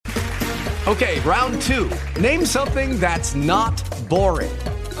Okay, round two. Name something that's not boring.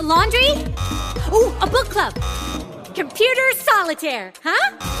 A laundry? Ooh, a book club. Computer solitaire,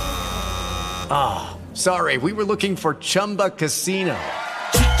 huh? Ah, sorry, we were looking for Chumba Casino.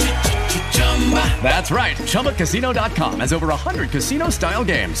 That's right, ChumbaCasino.com has over 100 casino-style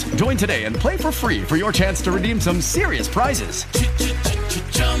games. Join today and play for free for your chance to redeem some serious prizes.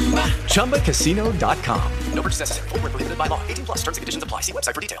 ChumbaCasino.com. No purchase necessary. Void where prohibited by law. 18 plus terms and conditions apply. See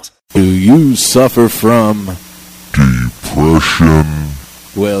website for details. Do you suffer from depression?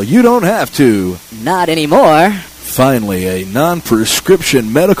 Well, you don't have to. Not anymore. Finally, a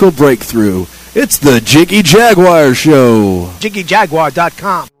non-prescription medical breakthrough. It's the Jiggy Jaguar Show.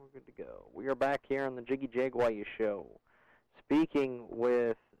 JiggyJaguar.com. We're good to go. We are back here on the Jiggy Jaguar Show, speaking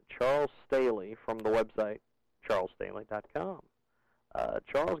with Charles Staley from the website charlesstaley.com.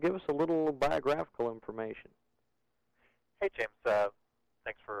 Charles, give us a little biographical information. Hey, James.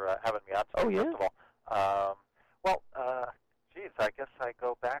 Thanks for having me on. Oh, yeah. First of all, geez, I guess I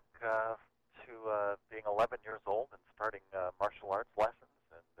go back to being 11 years old and starting martial arts lessons,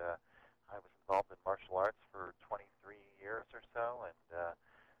 and I was involved in martial arts for 23 years or so, and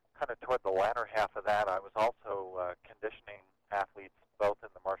kind of toward the latter half of that, I was also conditioning athletes both in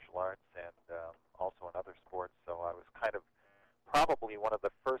the martial arts and also in other sports, so I was kind of probably one of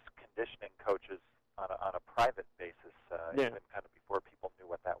the first conditioning coaches on a private basis, even kind of before people knew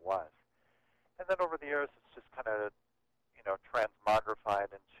what that was. And then over the years, it's just kind of, transmogrified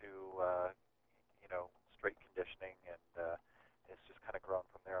into, straight conditioning, and it's just kind of grown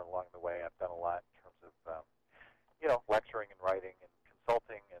from there along the way. I've done a lot in terms of, lecturing and writing and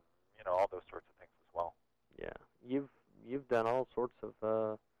consulting and, all those sorts of things as well. Yeah, you've done all sorts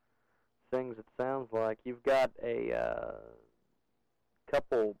of things. It sounds like you've got a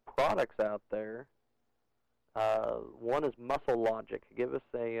couple products out there. One is Muscle Logic. Give us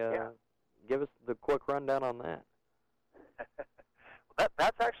the quick rundown on that. Well,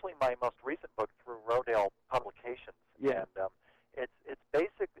 that's actually my most recent book through Rodale Publications. Yeah. And it's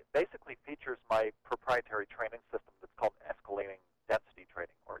basically features my proprietary training system that's called escalating density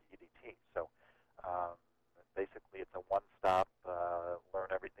training, or EDT. So basically it's a one-stop,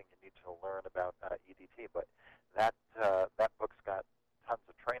 learn everything you need to learn about EDT. But that book's got tons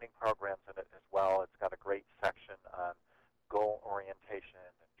of training programs in it as well. It's got a great section on goal orientation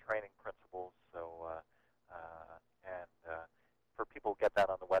and training principles. So for people who get that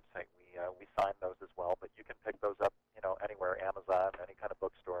on the website, we sign those as well. But you can pick those up, anywhere, Amazon, any kind of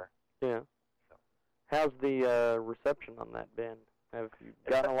bookstore. Yeah. So. How's the reception on that been? Have you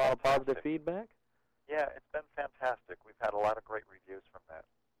gotten a lot of positive feedback? Yeah, it's been fantastic. We've had a lot of great reviews from that.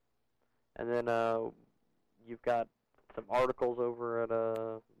 And then you've got some articles over at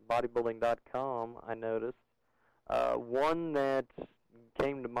bodybuilding.com, I noticed. One that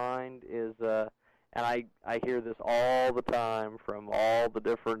came to mind is, and I hear this all the time from all the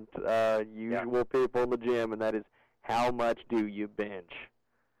different usual people in the gym, and that is, how much do you bench?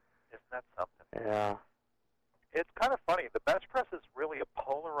 Isn't that something? Yeah. It's kind of funny. The bench press is really a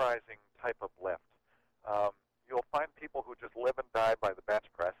polarizing type of lift. You'll find people who just live and die by the bench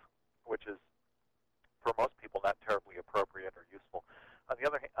press, which is, for most people, not terribly appropriate or useful. On the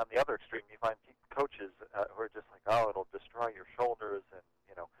other extreme, you find coaches who are just like, oh, it'll destroy your shoulders and,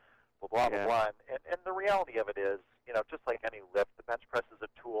 blah, blah, blah, blah. And the reality of it is, just like any lift, the bench press is a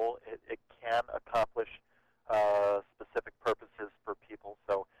tool. It can accomplish specific purposes for people.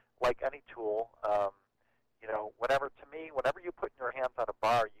 So like any tool, whenever you put your hands on a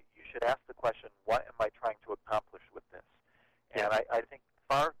bar, you should ask the question, what am I trying to accomplish with this? And I think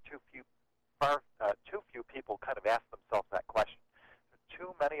far too few people kind of ask themselves that question.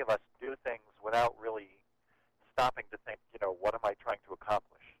 Too many of us do things without really stopping to think, what am I trying to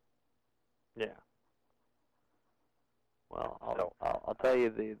accomplish? Yeah. Well, I'll tell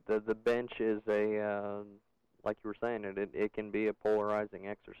you, the bench is a, like you were saying, it can be a polarizing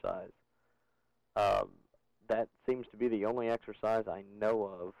exercise. That seems to be the only exercise I know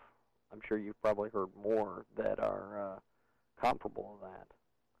of. I'm sure you've probably heard more that are comparable to that.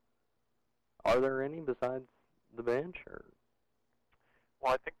 Are there any besides the bench? Or?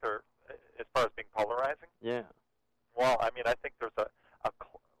 Well, I think they're, as far as being polarizing? Yeah. Well, I think there's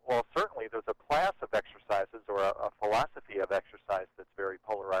certainly there's a class of exercises or a philosophy of exercise that's very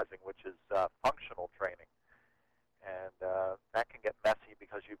polarizing, which is functional training. And that can get messy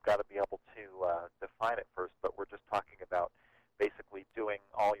because you've got to be able to define it first, but we're just talking about basically doing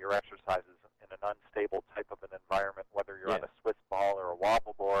all your exercises in an unstable type of an environment, whether you're on a Swiss ball or a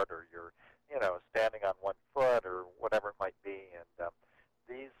wobble board or you're, standing on one foot or whatever it might be. And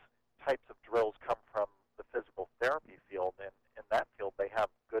these types of drills come from the physical therapy field, and in that field they have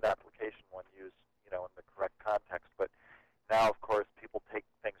good application when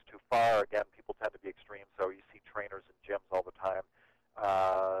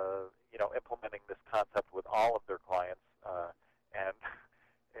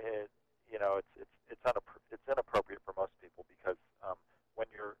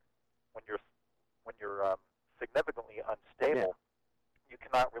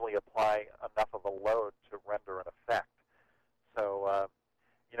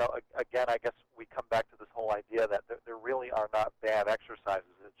again, I guess we come back to this whole idea that there really are not bad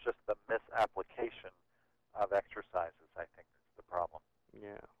exercises. It's just the misapplication of exercises, I think, is the problem.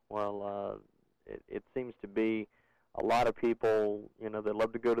 Yeah. Well, it seems to be a lot of people, they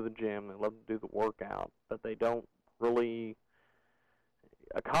love to go to the gym, they love to do the workout, but they don't really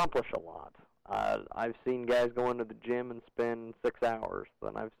accomplish a lot. I've seen guys go into the gym and spend 6 hours.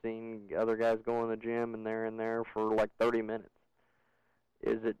 Then I've seen other guys go in the gym and they're in there for like 30 minutes.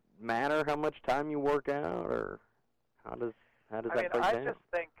 Is it matter how much time you work out, or how does that break down?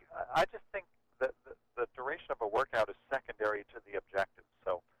 I just think that the duration of a workout is secondary to the objective.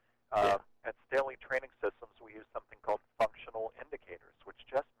 So at Staley Training Systems, we use something called functional indicators, which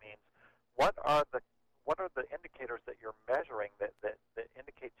just means what are the indicators that you're measuring that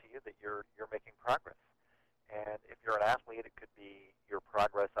indicate to you that you're making progress. And if you're an athlete, it could be your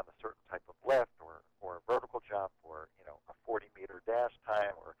progress on a certain type of lift, or a vertical jump, or a 40-meter dash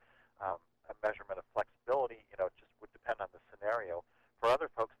time, or a measurement of flexibility. It just would depend on the scenario. For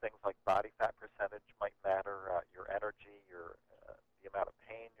other folks, things like body fat percentage might matter, your energy, the amount of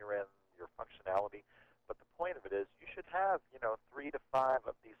pain you're in, your functionality. But the point of it is you should have 3 to 5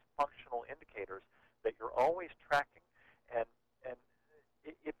 of these functional indicators that you're always tracking. And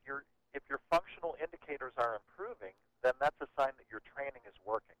if your functional indicators are improving, then that's a sign that your training is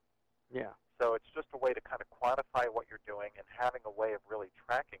working. Yeah. So it's just a way to kind of quantify what you're doing and having a way of really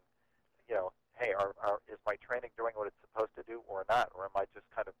tracking, hey, is my training doing what it's supposed to do or not? Or am I just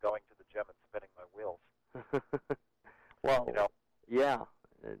kind of going to the gym and spinning my wheels? Well, yeah.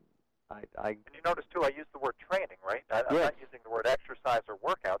 And you notice, too, I use the word training, right? I'm not using the word exercise or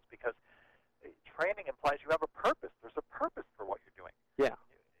workouts, because training implies you have a purpose. There's a purpose for what you're doing. Yeah.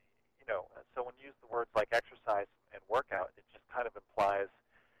 So when you use the words like exercise and workout, it just kind of implies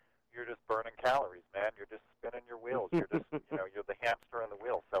you're just burning calories, man. You're just spinning your wheels. You're just, you're the hamster on the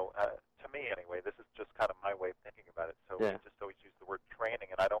wheel. So to me, anyway, this is just kind of my way of thinking about it. So we just always use the word training,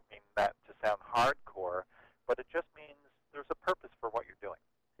 and I don't mean that to sound hardcore, but it just means there's a purpose for what you're doing.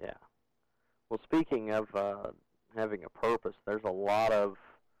 Yeah. Well, speaking of having a purpose, there's a lot of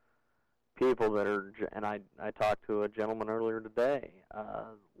people that are, and I talked to a gentleman earlier today, a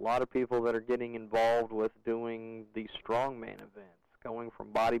lot of people that are getting involved with doing these strongman events, going from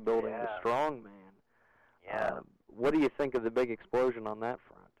bodybuilding to strongman. Yeah. What do you think of the big explosion on that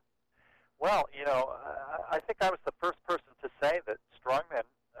front? Well, I think I was the first person to say that strongman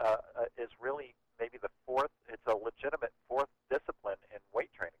is really maybe the fourth. It's a legitimate fourth discipline in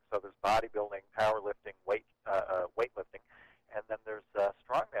weight training. So there's bodybuilding, powerlifting, weightlifting, and then there's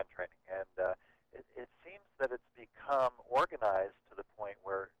strongman training. And it seems that it's become organized to the point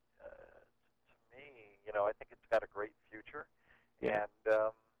where, to me, I think it's got a great future. Yeah.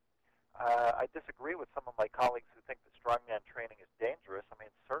 And I disagree with some of my colleagues who think that strongman training is dangerous. I mean,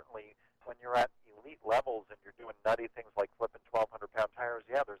 certainly when you're at elite levels and you're doing nutty things like flipping 1,200-pound tires,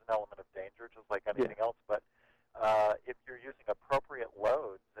 there's an element of danger, just like anything else. But if you're using appropriate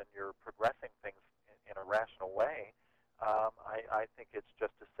loads and you're progressing things in a rational way, I think it's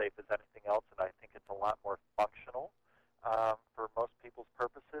just as safe as anything else, and I think it's a lot more functional for most people's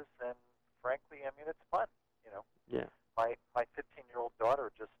purposes. And frankly, I mean, it's fun. Yeah. My 15-year-old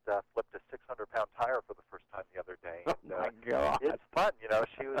daughter just flipped a 600-pound tire for the first time the other day. And, oh my God! It's fun.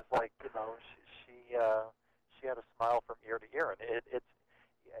 She was like, she had a smile from ear to ear, and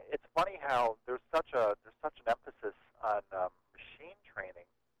it's funny how there's such an emphasis on machine training.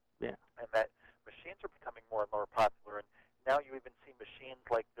 Yeah. And that machines are becoming more and more popular, and now you even see machines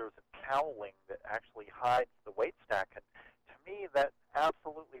like there's a cowling that actually hides the weight stack, and to me that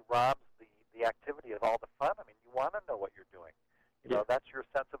absolutely robs the activity of all the fun. I mean, you want to know what you're doing. That's your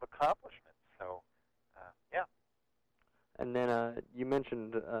sense of accomplishment. So, yeah. And then you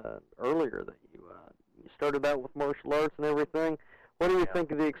mentioned earlier that you started out with martial arts and everything. What do you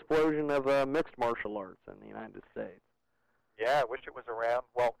think of the explosion of mixed martial arts in the United States? Yeah, I wish it was around.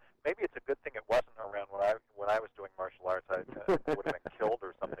 Well, maybe it's a good thing it wasn't around when I was doing martial arts. I would have been killed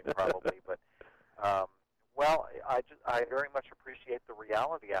or something probably. But well, I very much appreciate the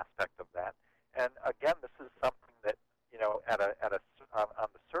reality aspect of that. And again, this is something that on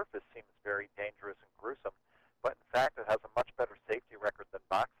the surface seems very dangerous and gruesome, but in fact it has a much better safety record than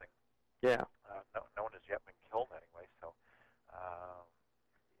boxing. Yeah. No one has yet been killed anyway. So,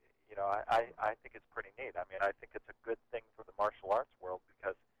 I think it's pretty neat. I mean, I think it's a good thing for the martial arts world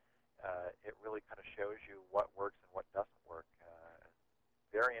because it really kind of shows you what works and what doesn't work.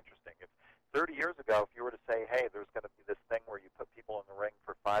 Very interesting. If 30 years ago, if you were to say, hey, there's going to be this thing where you put people in the ring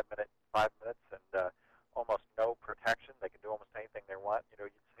for 5 minutes and almost no protection, they can do almost anything they want,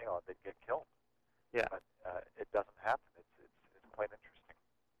 you'd say, they'd get killed. Yeah. But it doesn't happen. It's quite interesting.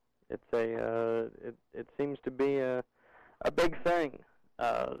 It's it seems to be a big thing.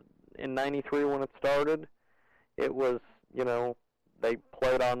 In '93 when it started, it was, they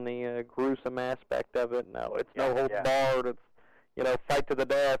played on the gruesome aspect of it. No, it's no holds barred. It's, fight to the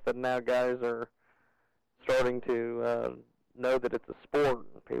death, and now guys are starting to know that it's a sport,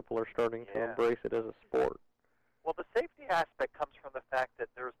 and people are starting to embrace it as a sport. Well, the safety aspect comes from the fact that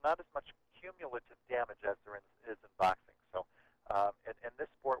there's not as much cumulative damage as there is in boxing. So in this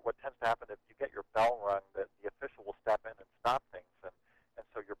sport, what tends to happen if you get your bell rung, that the official will step in and stop things, and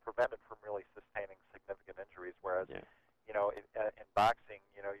so you're prevented from really sustaining significant injuries, whereas in boxing,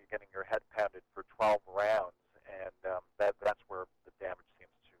 you're getting your head pounded for 12 rounds, and that's where the damage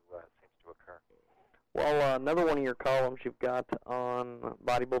seems to occur. Well, another one of your columns you've got on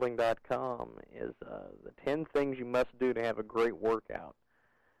bodybuilding.com is the 10 things you must do to have a great workout.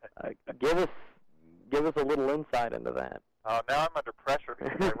 Give us a little insight into that. Now I'm under pressure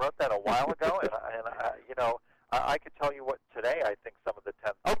because I wrote that a while ago, and I could tell you what today I think some of the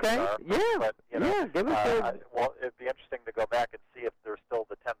 10 things are. But, give us well, it'd be interesting to go back and see if there's still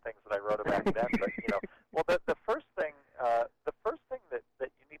the 10 things that I wrote back then. But well, the first thing that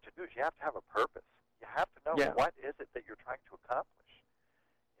you need to do is you have to have a purpose. You have to know what is it that you're trying to accomplish.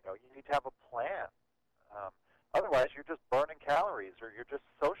 You need to have a plan. Otherwise, you're just burning calories, or you're just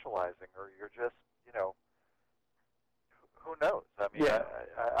socializing, or you're just who knows? I mean,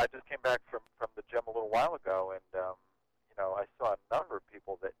 I just came back from the gym a little while ago, and I saw a number of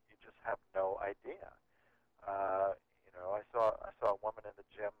people that you just have no idea. I saw a woman in the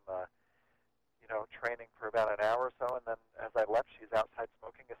gym, training for about an hour or so, and then as I left, she's outside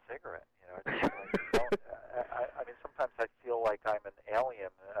smoking a cigarette. I mean, sometimes I feel like I'm an alien,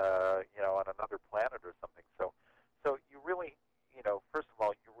 on another planet or something. So you really, first of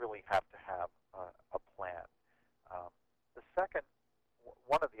all, you really have to have a plan. The second,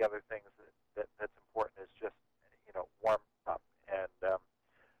 one of the other things that's important is just, warm up. And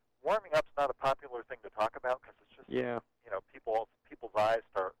warming up's not a popular thing to talk about because it's just, people's eyes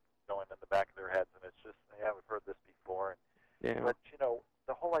start going in the back of their heads, and it's just, we've heard this before. But,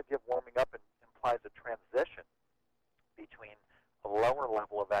 the whole idea of warming up implies a transition between a lower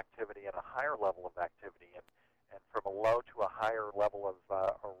level of activity and a higher level of activity, and from a low to a higher level of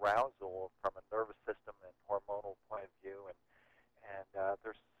arousal from a nervous system and hormonal point of view. And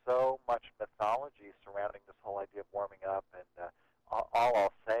there's so much mythology surrounding this whole idea of warming up, and all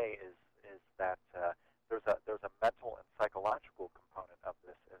I'll say is that there's a mental and psychological component of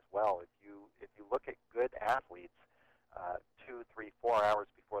this as well. If you look at good athletes, 2, 3, 4 hours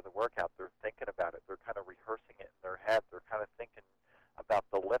before the workout, they're thinking about it. They're kind of rehearsing it in their head. They're kind of thinking about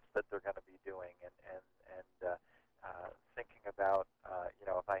the lifts that they're going to be doing, and thinking about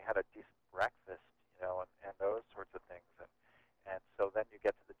if I had a decent breakfast, and those sorts of things. And so then you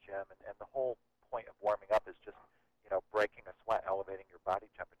get to the gym, and the whole point of warming up is just breaking a sweat, elevating your body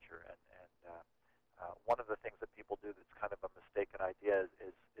temperature. And one of the things that people do that's kind of a mistaken idea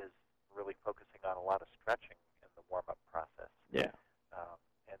is really focusing on a lot of stretching in the warm-up process. Yeah.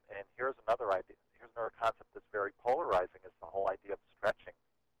 And here's another idea. Here's another concept that's very polarizing, is the whole idea of stretching.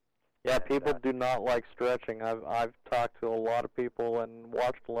 Yeah, people do not like stretching. I've talked to a lot of people and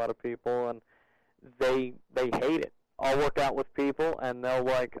watched a lot of people, and they hate it. I'll work out with people, and they'll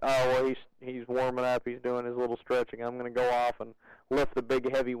like, he's warming up, he's doing his little stretching. I'm going to go off and lift the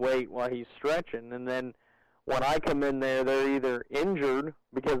big heavy weight while he's stretching, and then when I come in there, they're either injured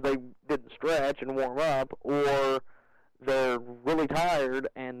because they didn't stretch and warm up, or they're really tired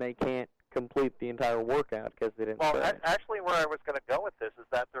and they can't complete the entire workout because they didn't stretch. Actually, where I was going to go with this is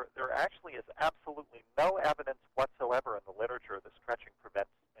that there actually is absolutely no evidence whatsoever in the literature that stretching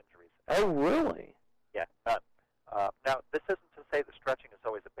prevents injuries. Oh, really? Yeah, none. Now, this isn't to say that stretching is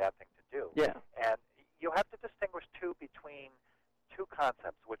always a bad thing to do. Yeah. And you have to distinguish between two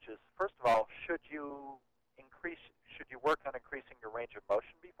concepts, which is, first of all, should you work on increasing your range of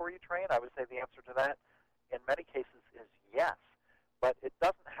motion before you train? I would say the answer to that, in many cases, is yes. But it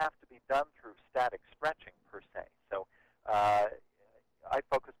doesn't have to be done through static stretching, per se. So I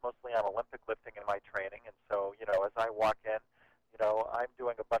focus mostly on Olympic lifting in my training, and so, as I walk in, I'm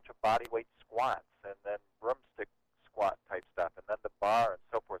doing a bunch of body weight squats, and then broomstick squat type stuff, and then the bar and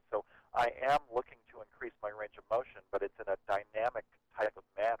so forth. So I am looking to increase my range of motion, but it's in a dynamic type of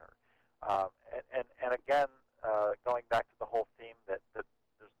manner. And again, going back to the whole theme that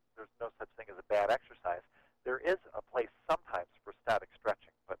there's no such thing as a bad exercise, there is a place sometimes for static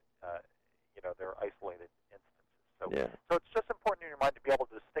stretching, but they're isolated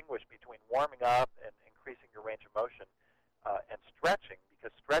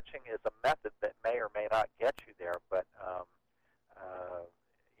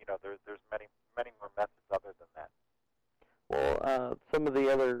there's many more methods other than that. Well, some of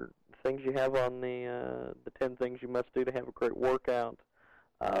the other things you have on the 10 things you must do to have a great workout.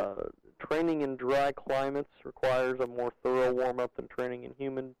 Training in dry climates requires a more thorough warm-up than training in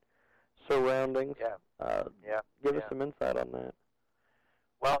humid surroundings. Give us some insight on that.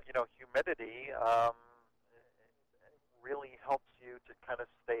 Well, humidity really helps you to kind of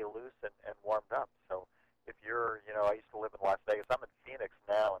stay loose and warmed up. So if you're, I used to live in Las Vegas. I'm in Phoenix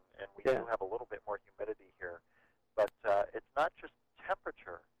now, and we do have a little bit more humidity here. But it's not just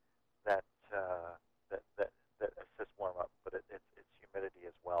temperature that assists warm up, but it's humidity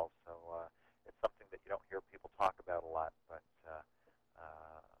as well. So it's something that you don't hear people talk about a lot, but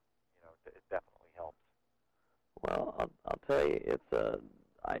it definitely helps. Well, I'll tell you,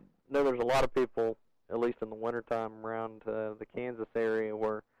 I know there's a lot of people, at least in the wintertime, around the Kansas area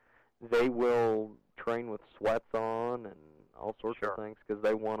where they will train with sweats on and all sorts of things because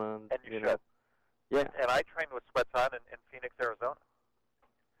they want to, and you should. Yeah. And I train with sweats on in Phoenix, Arizona.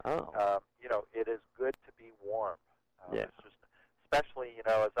 Oh. It is good to be warm. Yeah. It's just, especially,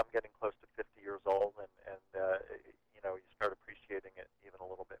 as I'm getting close to 50 years old and you start appreciating it even a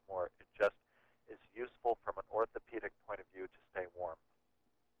little bit more. It just is useful from an orthopedic point of view to stay warm.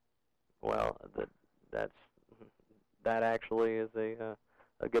 Well, that actually is a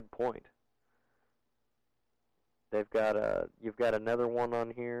good point. You've got another one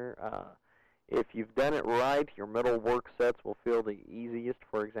on here. If you've done it right, your middle work sets will feel the easiest.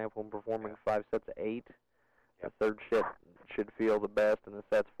 For example, in performing 5 sets of 8, the third set should feel the best, and the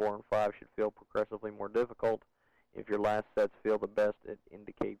sets 4 and 5 should feel progressively more difficult. If your last sets feel the best, it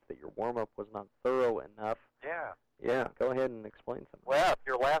indicates that your warm-up was not thorough enough. Yeah. Yeah, go ahead and explain something. Well, if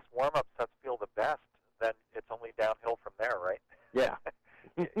your last warm-up sets feel the best, then it's only downhill from there, right? Yeah.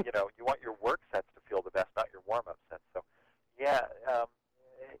 You want your work sets to feel the best, not your warm-up sets. So,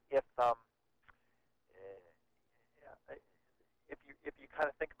 if you kind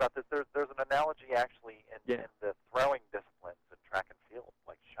of think about this, there's an analogy actually in the throwing disciplines in track and field,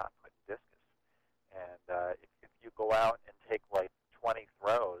 like shot put and discus. And if you go out and take like 20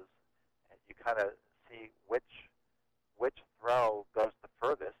 throws, and you kind of see which throw goes the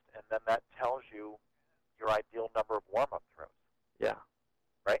furthest, and then that tells you your ideal number of warm-up throws. Yeah.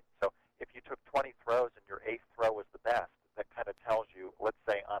 Right? So if you took 20 throws and your 8th throw was the best, that kind of tells you, let's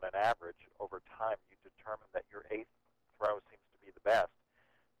say on an average, over time, you determine that your 8th throw seems to be the best,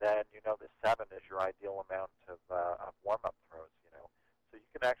 then you know that 7 is your ideal amount of warm-up throws, So you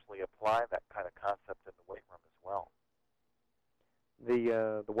can actually apply that kind of concept in the weight room as well.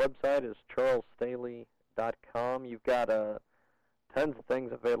 The website is charlesstaley.com. You've got tons of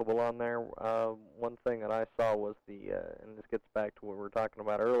things available on there. One thing that I saw was and this gets back to what we were talking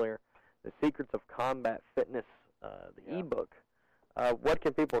about earlier, the Secrets of Combat Fitness, ebook. What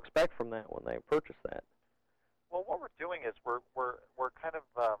can people expect from that when they purchase that? Well, what we're doing is we're kind of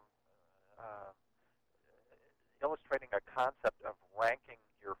illustrating a concept of ranking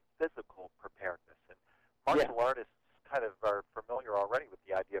your physical preparedness. And martial artists kind of are familiar already with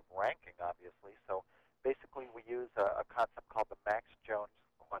the idea of ranking, obviously. So basically we use a concept called the Max Jones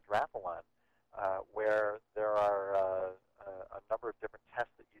quadrathlon, where there are a number of different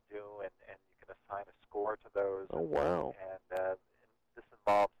tests that you do, and you can assign a score to those. Oh, wow. And this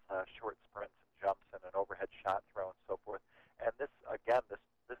involves short sprints and jumps and an overhead shot throw and so forth. And this, again,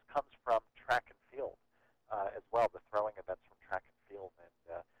 this comes from track and field as well, the throwing events from track and field.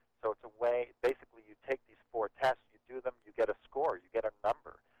 And so it's a way, basically you take these 4 tests, you do them, you get a score, you get a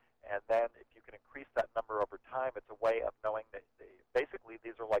number. And then if you can increase that number over time, it's a way of knowing that basically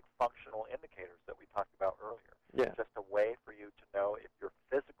these are like functional indicators that we talked about earlier. Yeah. Just a way for you to know if your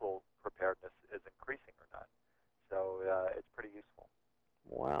physical preparedness is increasing or not. So it's pretty useful.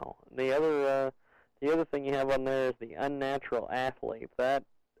 Wow. The other thing you have on there is the Unnatural Athlete. That's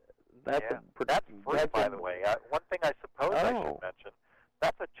free, by the way. One thing I suppose I should mention,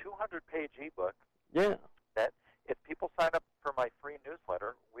 that's a 200-page ebook. Yeah. That if people sign up for my free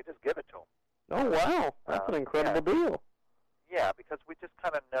newsletter, we just give it to them. Oh, wow. That's an incredible deal. Yeah, because we just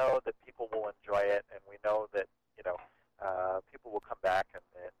kind of know that people will enjoy it, and we know that people will come back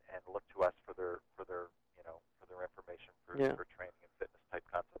and look to us for their information for training and fitness type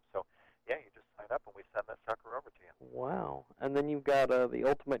concepts. So you just sign up and we send that sucker over to you. Wow. And then you've got the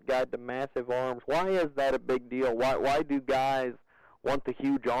Ultimate Guide to Massive Arms. Why is that a big deal? Why do guys want the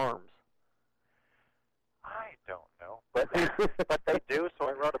huge arms? I don't know, but they do. So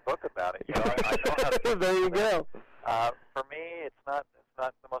I wrote a book about it. I know how to there you go. For me, it's not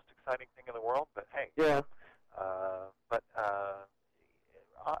the most exciting thing in the world, but hey. Yeah.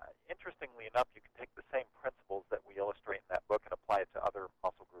 Interestingly enough, you can take the same principles that we illustrate in that book and apply it to other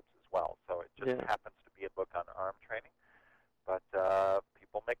muscle groups as just happens to be a book on arm training. But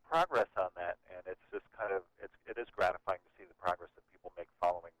people make progress on that, and it's just kind of it is gratifying to see the progress that people make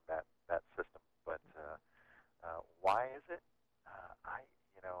following that system. But why is it?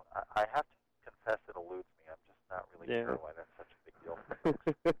 I have to confess it eludes me. I'm just not really sure why that's such a big deal for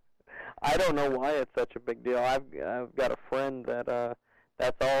folks. I don't know why it's such a big deal. I've got a friend that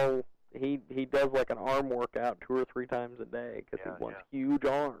that's all he does, like an arm workout 2 or 3 times a day because he wants huge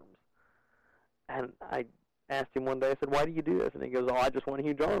arms. And I asked him one day, I said, "Why do you do this?" And he goes, "Oh, I just want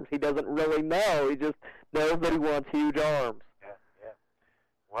huge arms." He doesn't really know. He just knows that he wants huge arms. Yeah.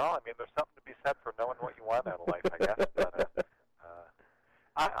 Well, I mean, there's something to be said for knowing what you want out of life, I guess. But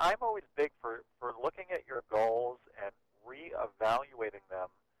I'm always big for looking at your goals and reevaluating them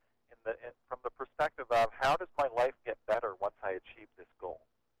from the perspective of how does my life get better once I achieve this goal?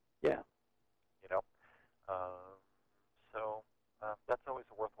 Yeah. So that's always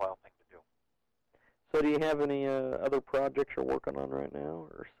a worthwhile thing to do. So do you have any other projects you're working on right now,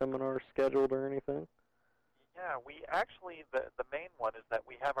 or seminars scheduled or anything? Yeah, we actually, the main one is that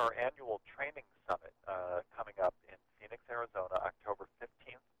we have our annual training summit coming up in Phoenix, Arizona, October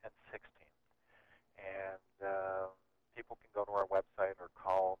 15th and 16th. And people can go to our website or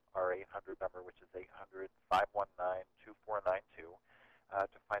call our 800 number, which is 800-519-2492,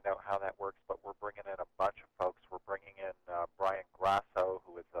 to find out how that works. But we're bringing in a bunch of folks. We're bringing in Brian Grasso,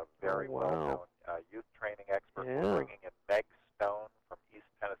 who is a very well-known youth training expert. Yeah. We're bringing in Meg Stone from East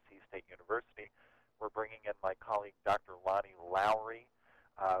Tennessee State University. We're bringing in my colleague, Dr. Lonnie Lowry,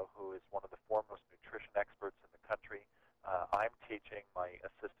 who is one of the foremost nutrition experts in the country. I'm teaching. My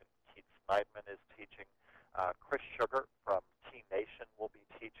assistant, Keith Sneidman, is teaching. Chris Sugar from T-Nation will be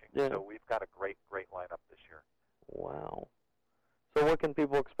teaching. Yeah. So we've got a great lineup this year. Wow. So what can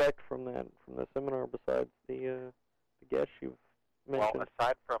people expect from the seminar besides the guests you've mentioned? Well,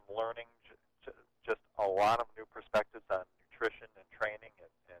 aside from learning just a lot of new perspectives on nutrition and training and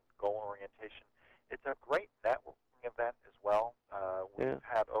goal orientation, it's a great networking event as well. We've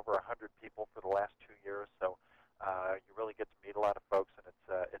had over 100 people for the last 2 years, so you really get to meet a lot of folks, and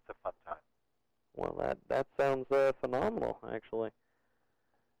it's a fun time. Well, that sounds phenomenal, actually.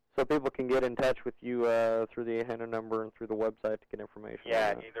 So people can get in touch with you through the 800 number and through the website to get information.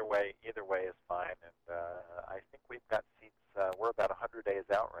 Yeah, either way is fine. And I think we've got seats. We're about 100 days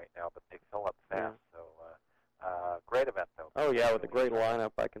out right now, but they fill up fast. So great event, though. Oh yeah, with a great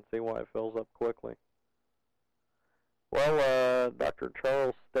lineup, I can see why it fills up quickly. Well, Dr.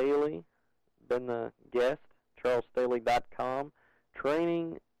 Charles Staley, been the guest. CharlesStaley.com.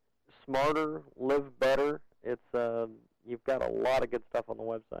 Training smarter, live better. It's you've got a lot of good stuff on the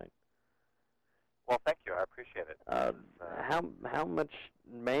website. Well, thank you. I appreciate it. How much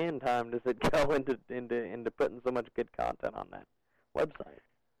man time does it go into putting so much good content on that website?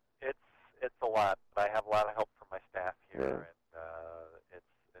 It's a lot, but I have a lot of help from my staff here, and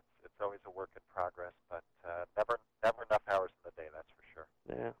it's always a work in progress. But never enough hours in the day, that's for sure.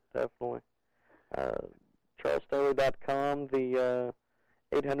 Yeah, definitely. CharlesStaley.com. The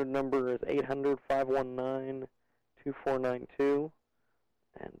 800 number is 800-519-2492.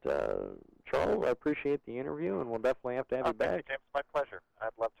 And Charles, I appreciate the interview, and we'll definitely have to have you back. Thank you, James. My pleasure.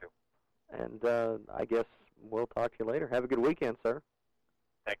 I'd love to. And I guess we'll talk to you later. Have a good weekend, sir.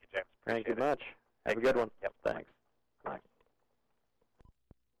 Thank you, James. Thank you much. Have a Take good care. one. Yep. Thanks. Bye.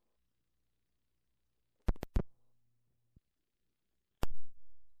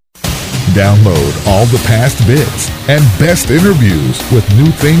 Download all the past bits and best interviews with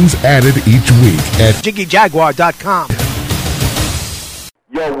new things added each week at JiggyJaguar.com.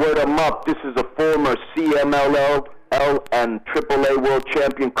 Yo, word 'em up. This is a former CMLL and AAA world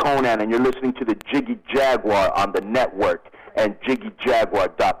champion Conan, and you're listening to the Jiggy Jaguar on the network and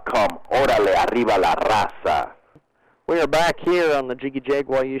JiggyJaguar.com. Órale, arriba la raza. We are back here on the Jiggy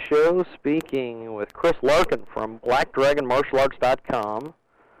Jaguar show, speaking with Chris Larkin from BlackDragonMartialArts.com.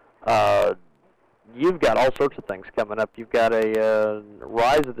 You've got all sorts of things coming up. You've got a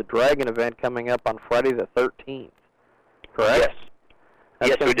Rise of the Dragon event coming up on Friday the 13th, correct?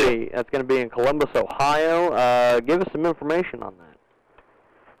 Yes, we do. That's going to be in Columbus, Ohio. Give us some information on that.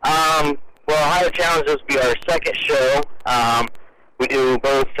 Well, Ohio Challenges will be our second show. We do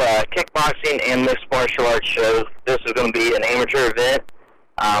both kickboxing and mixed martial arts shows. This is going to be an amateur event.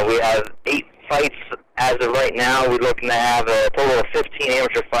 We have 8 fights as of right now. We're looking to have a total of 15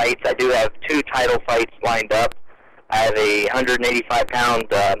 amateur fights. I do have 2 title fights lined up. I have a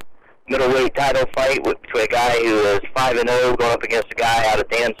 185-pound middleweight title fight between a guy who is 5-0 going up against a guy out of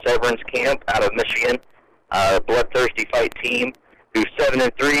Dan Severin's camp out of Michigan, a bloodthirsty fight team, who's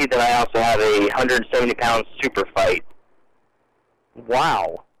 7-3. Then I also have a 170-pound super fight.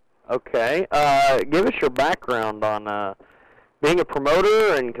 Wow. Okay. Give us your background on being a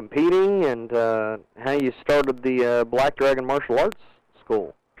promoter and competing, and how you started the Black Dragon Martial Arts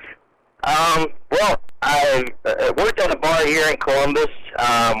School. Well, I worked at a bar here in Columbus,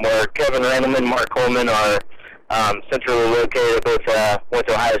 where Kevin Randleman and Mark Coleman are centrally located. Both went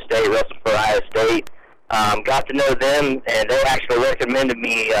to Ohio State, wrestled for Ohio State. Got to know them, and they actually recommended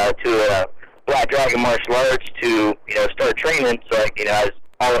me to Black Dragon Martial Arts to start training. So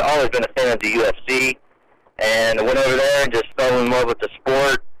I've always been a fan of the UFC, and I went over there and just fell in love with the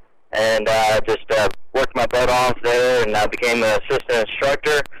sport, and just worked my butt off there, and I became an assistant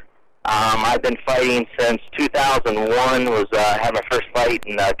instructor. I've been fighting since 2001. Had my first fight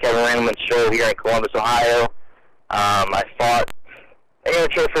in Kevin Randleman's show here in Columbus, Ohio. I fought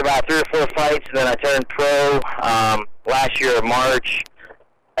amateur for about 3 or 4 fights, and then I turned pro last year in March.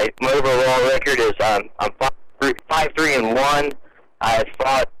 My overall record is I'm 5-3-1. I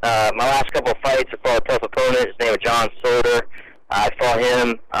fought my last couple of fights. I fought a tough opponent. His name is John Soder. I fought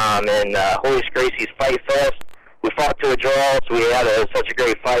him in Holy Gracie's Fight Fest. We fought to a draw, so we had such a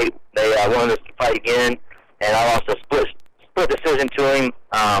great fight. They wanted us to fight again, and I lost a split decision to him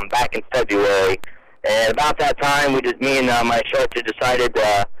back in February. And about that time, me and my instructor decided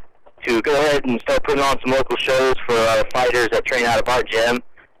to go ahead and start putting on some local shows for our fighters that train out of our gym,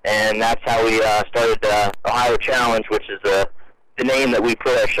 and that's how we started Ohio Challenge, which is the name that we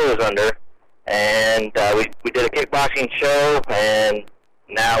put our shows under. And we did a kickboxing show, and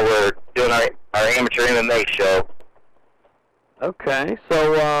now we're doing our amateur MMA show. Okay,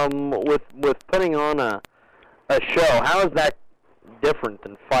 so with putting on a show, how is that different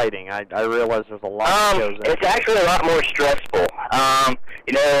than fighting? I realize there's a lot of shows. It's actually a lot more stressful.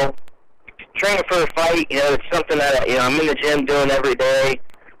 Training for a fight, it's something that I'm in the gym doing every day.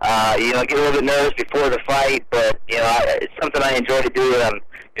 I get a little bit nervous before the fight, but it's something I enjoy to do.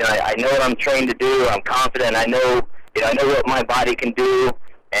 I know what I'm trained to do. I'm confident. I know what my body can do,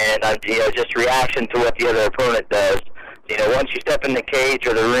 and just reaction to what the other opponent does. Once you step in the cage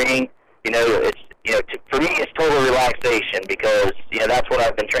or the ring, for me it's total relaxation, because that's what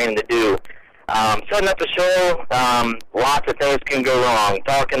I've been training to do. Setting up the show, lots of things can go wrong.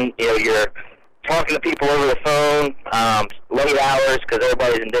 You're talking to people over the phone, late hours, because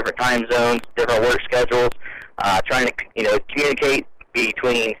everybody's in different time zones, different work schedules. Trying to communicate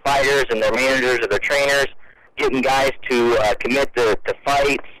between fighters and their managers or their trainers, getting guys to commit to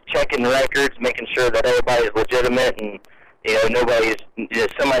fights, checking records, making sure that everybody's legitimate, and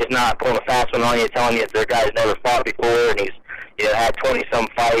somebody's not pulling a fast one on you, telling you their guy's never fought before, and he's had 20-some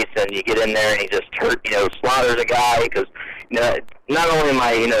fights, and you get in there and he just slaughters a guy. Because not only am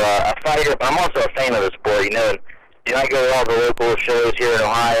I a fighter, but I'm also a fan of the sport. And I go to all the local shows here in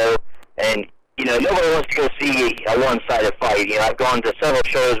Ohio, and nobody wants to go see a one-sided fight. I've gone to several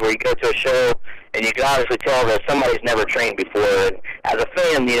shows where you go to a show and you can obviously tell that somebody's never trained before. And as a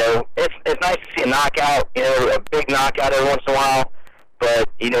fan, it's nice to see a knockout, a big knockout every once in a while. But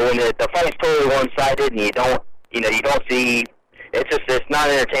when the fight's totally one-sided and you don't see, it's not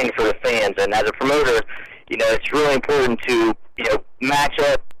entertaining for the fans. And as a promoter, it's really important to match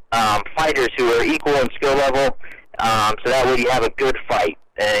up fighters who are equal in skill level, so that way you have a good fight.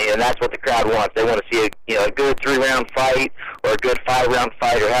 And that's what the crowd wants. They want to see a good 3-round fight, or a good 5-round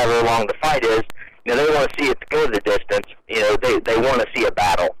fight, or however long the fight is. They want to see it go the distance. They want to see a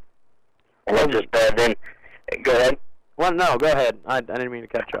battle. And then go ahead. Well, no, go ahead. I didn't mean to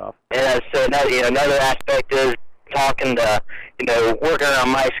cut you off. And so another aspect is talking to working on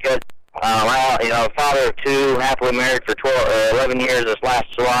my schedule. I'm a father of 2, happily married for 11 years this last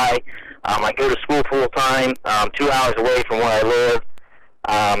July. I go to school full time, 2 hours away from where I live.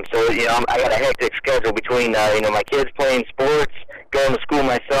 So I got a hectic schedule between my kids playing sports, going to school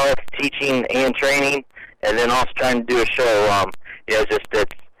myself, teaching and training, and then also trying to do a show. It's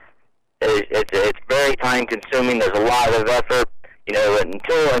very time consuming. There's a lot of effort.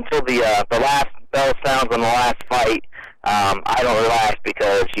 Until the last bell sounds on the last fight, I don't relax,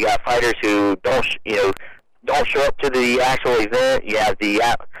 because you got fighters who don't show up to the actual event. You have the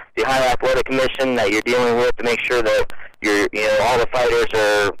Ohio Athletic Commission that you're dealing with to make sure that all the fighters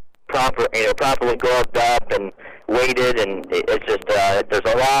are properly gloved up and weighted, and it's just there's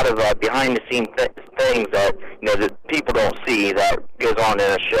a lot of behind the scenes things that that people don't see that goes on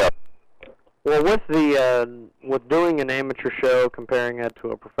in a show. Well, with doing an amateur show, comparing it to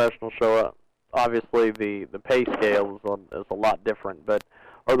a professional show, obviously the pay scale is a lot different. But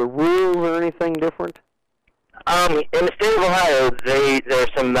are the rules or anything different? In the state of Ohio, there's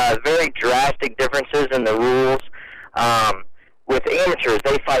some very drastic differences in the rules. With amateurs,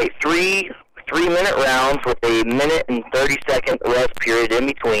 they fight 3 3-minute rounds with a minute and 30-second rest period in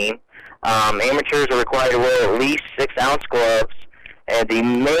between. Amateurs are required to wear at least 6-ounce gloves, and the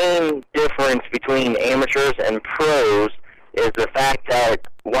main difference between amateurs and pros is the fact that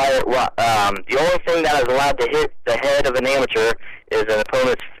the only thing that is allowed to hit the head of an amateur is an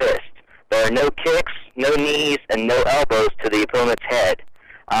opponent's fist. There are no kicks, no knees, and no elbows to the opponent's head.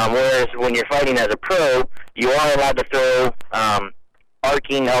 Whereas when you're fighting as a pro, you are allowed to throw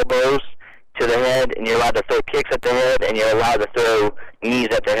arcing elbows to the head, and you're allowed to throw kicks at the head, and you're allowed to throw knees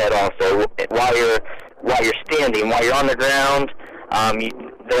at the head also. While you're standing, while you're on the ground,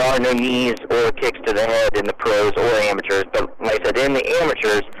 there are no knees or kicks to the head in the pros or amateurs. But like I said, in the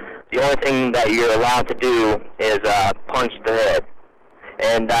amateurs, the only thing that you're allowed to do is punch the head.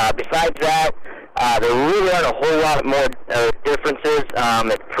 And besides that, there really aren't a whole lot more differences.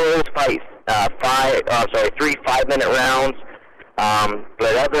 Pros fight 3 5-minute rounds.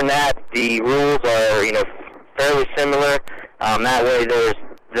 But other than that, the rules are, fairly similar. That way, there's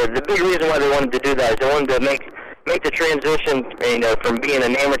the big reason why they wanted to do that is they wanted to make the transition, from being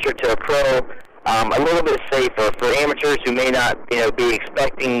an amateur to a pro, a little bit safer for amateurs who may not, be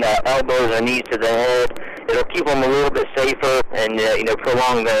expecting elbows or knees to the head. It'll keep them a little bit safer and,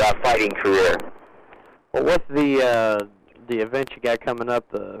 prolong their fighting career. Well, with the event you got coming up,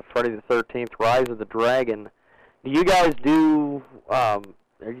 the Friday the 13th, Rise of the Dragon, do you guys do? Are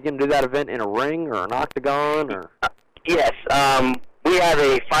you going to do that event in a ring or an octagon or? Yes, we have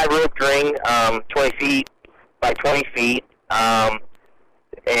a 5-rope ring, 20 feet by 20 feet, and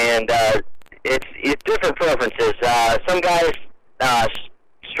it's different preferences. Some guys,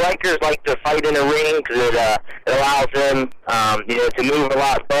 strikers like to fight in a ring because it allows them, to move a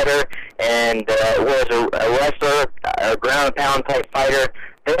lot better. And whereas a wrestler, a ground and pound type fighter,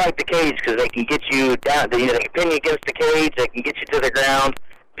 they like the cage because they can get you down. They can pin you against the cage. They can get you to the ground,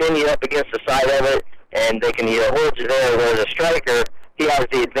 pin you up against the side of it, and they can hold you there. Whereas a striker, he has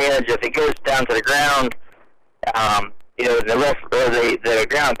the advantage if it goes down to the ground. The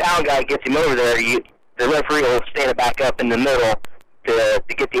ground pound guy gets him over there. The referee will stand it back up in the middle to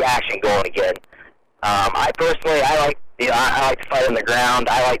get the action going again. I personally, I like to fight on the ground.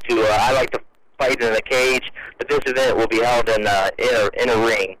 I like to fight in a cage. But this event will be held in a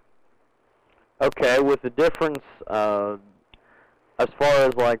ring. Okay, with the difference as far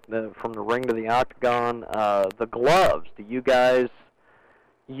as from the ring to the octagon, the gloves. Do you guys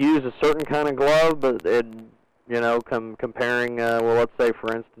use a certain kind of glove? But comparing, let's say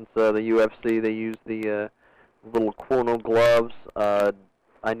for instance, the UFC, they use the little Cuono gloves.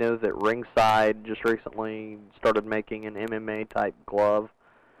 I know that Ringside just recently started making an MMA type glove.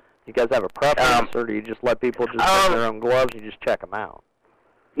 You guys have a preference, or do you just let people just make their own gloves and you just check them out?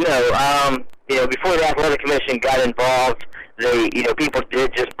 No, before the Athletic Commission got involved, people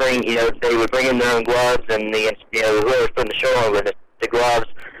did just bring, they would bring in their own gloves, and whoever's putting the show on with the gloves,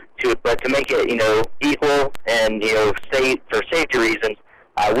 but to make it, equal and, for safety reasons,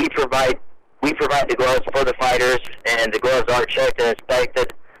 we provide the gloves for the fighters, and the gloves are checked and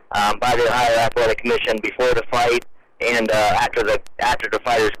inspected by the Ohio Athletic Commission before the fight, and after the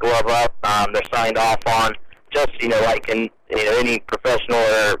fighters glove up, they're signed off on. Just like in any professional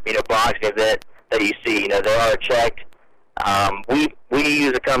or boxing event that you see, they are checked. We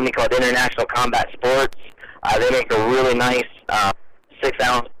use a company called International Combat Sports. They make a really nice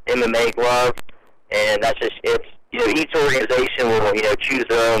 6-ounce MMA glove, and that's just each organization will choose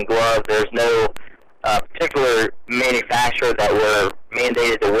their own glove. There's no particular manufacturer that we're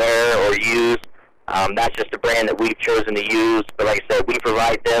mandated to wear or use. That's just a brand that we've chosen to use. But like I said, we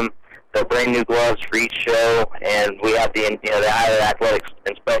provide them the brand new gloves for each show, and we have the Ohio Athletics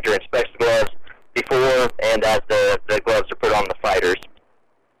inspector inspects the gloves before and as the gloves are put on the fighters.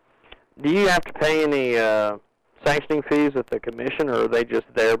 Do you have to pay any sanctioning fees with the commission, or are they just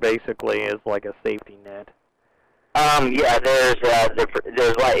there basically as like a safety net? Yeah, there's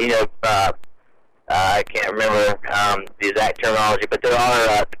I can't remember the exact terminology, but there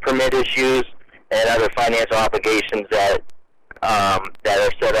are permit issues and other financial obligations that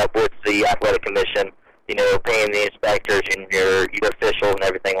are set up with the Athletic Commission, paying the inspectors and your officials and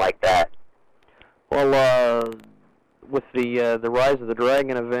everything like that. Well, with the Rise of the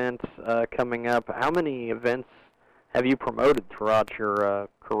Dragon event coming up, how many events have you promoted throughout your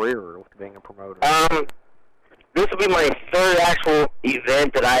career with being a promoter? This will be my third actual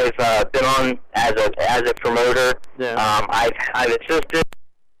event that I've been on as a promoter. Yeah. I've assisted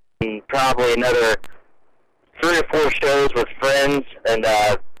in probably another 3 or 4 shows with friends and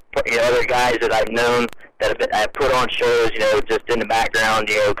other guys that I've known that have put on shows. Just in the background,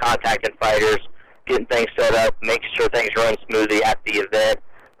 contacting fighters, getting things set up, making sure things run smoothly at the event.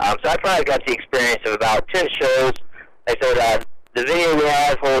 So I probably got the experience of about 10 shows. Like I said, the venue we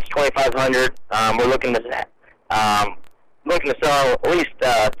have holds 2,500. We're looking to sell at least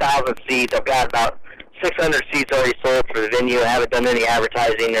 1,000 seats. I've got about 600 seats already sold for the venue. I haven't done any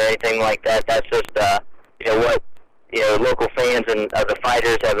advertising or anything like that. That's just what local fans and the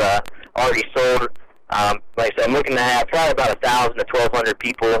fighters have already sold. Like I said, I'm looking to have probably about 1,000 to 1,200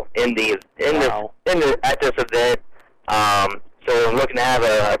 people at this event. So I'm looking to have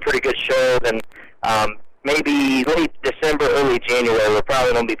a pretty good show. Then maybe late December, early January, we're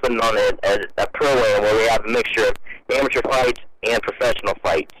probably going to be putting on a pro-am where we have a mixture of amateur fights and professional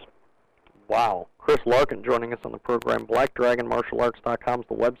fights. Wow. Chris Larkin joining us on the program. BlackDragonMartialArts.com is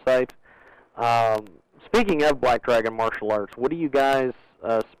the website. Speaking of Black Dragon Martial Arts, what do you guys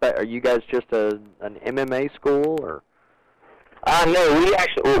are you guys just an MMA school, or? No, we are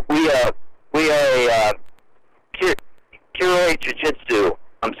a Kiroi Jiu-Jitsu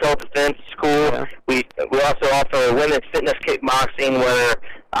self-defense school. Yeah. We also offer women's fitness kickboxing where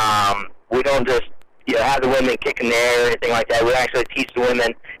we don't just have the women kick in the air or anything like that. We actually teach the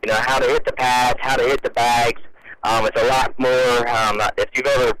women how to hit the pads, how to hit the bags. It's a lot more. If you've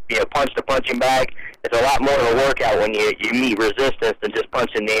ever punched a punching bag, it's a lot more of a workout when you meet resistance than just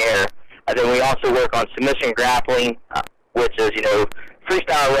punch in the air. And then we also work on submission grappling, which is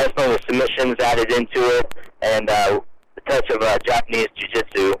freestyle wrestling with submissions added into it, and the touch of Japanese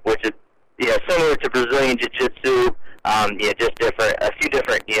jiu-jitsu, which is similar to Brazilian jiu-jitsu, just different, a few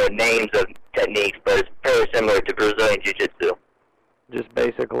different names of techniques, but it's very similar to Brazilian jiu-jitsu. Just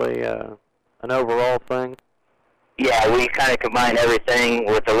basically an overall thing. Yeah, we kind of combine everything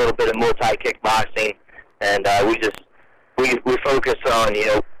with a little bit of Muay kickboxing, and we focus on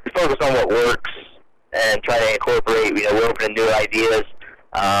what works and try to incorporate. We're open to new ideas.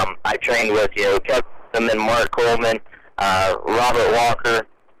 I trained with Kevin and Mark Coleman, Robert Walker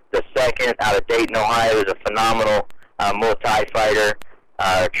II out of Dayton, Ohio, is a phenomenal Muay Thai fighter,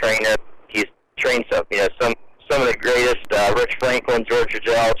 trainer. He's trained some of the greatest. Rich Franklin, George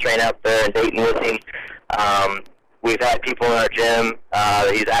Rogel train out there in Dayton with him. We've had people in our gym.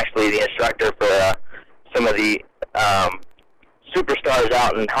 He's actually the instructor for some of the superstars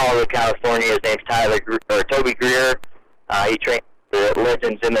out in Hollywood, California. His name's Toby Greer. He trains the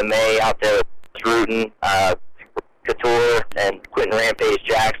Legends MMA out there with Rutan, Couture, and Quentin Rampage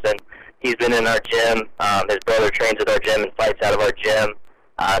Jackson. He's been in our gym. His brother trains at our gym and fights out of our gym.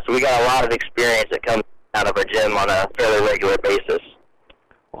 So we got a lot of experience that comes out of our gym on a fairly regular basis.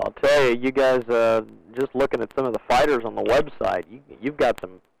 Well, I'll tell you, you guys, just looking at some of the fighters on the website, you've got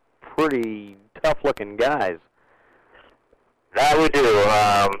some pretty tough-looking guys. That we do.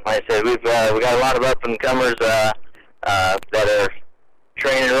 Like I said, we got a lot of up-and-comers that are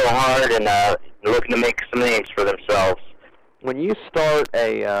training real hard and looking to make some names for themselves. When you start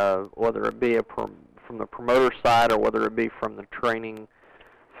whether it be from the promoter side or whether it be from the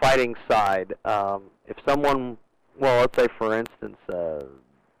fighting side, if someone, let's say for instance,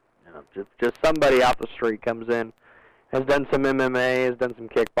 just somebody off the street comes in, has done some MMA, has done some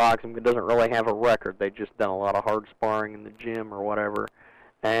kickboxing, but doesn't really have a record. They've just done a lot of hard sparring in the gym or whatever,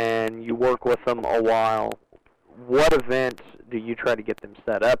 and you work with them a while. What events do you try to get them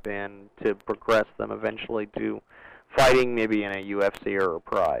set up in to progress them eventually to fighting maybe in a UFC or a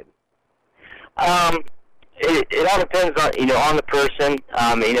Pride? It all depends on the person.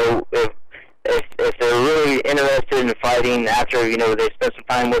 If they're really interested in fighting after they spend some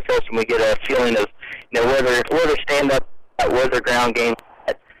time with us and we get a feeling of where their stand up at, where their ground game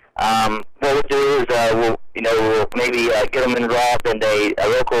at, what we'll do is we'll maybe get them enrolled in a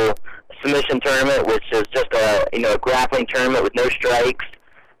local submission tournament, which is just a grappling tournament with no strikes.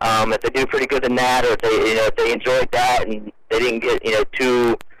 If they do pretty good in that, or if they enjoyed that and they didn't get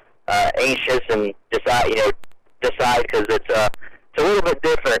too anxious and decide because it's a little bit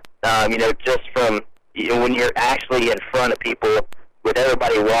different, just from when you're actually in front of people with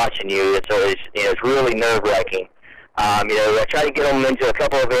everybody watching you. It's always it's really nerve-wracking. I try to get them into a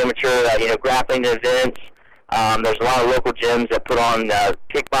couple of amateur grappling events. There's a lot of local gyms that put on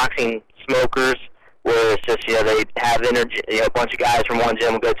kickboxing smokers, where it's just they have a bunch of guys from one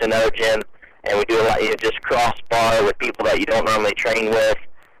gym will go to another gym, and we do a lot just cross spar with people that you don't normally train with.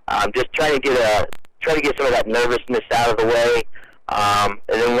 Just trying to get some of that nervousness out of the way. And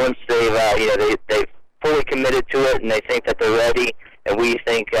then once they've fully committed to it and they think that they're ready, and we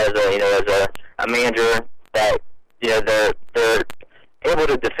think as a manager that they're able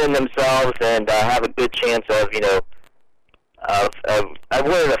to defend themselves and have a good chance of winning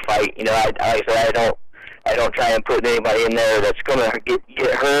a fight. I don't try and put anybody in there that's going to get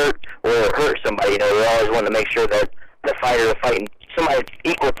hurt or hurt somebody. We always want to make sure that the fighter is fighting somebody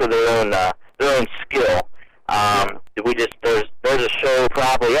equal to their own skill. There's a show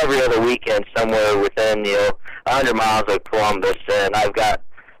probably every other weekend somewhere within 100 miles of Columbus, and I've got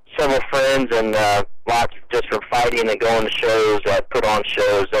several friends and lots just from fighting and going to shows. I put on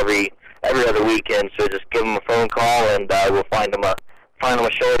shows every other weekend, so just give them a phone call and we'll find them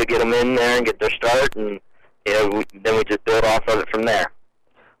a show to get them in there and get their start, and then we just build off of it from there.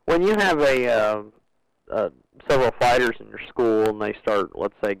 When you have several fighters in your school and they start,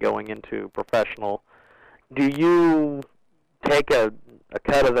 let's say, going into professional, do you take a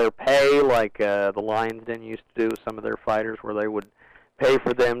cut of their pay like the Lions Den used to do with some of their fighters, where they would pay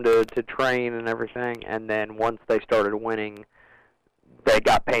for them to train and everything, and then once they started winning, they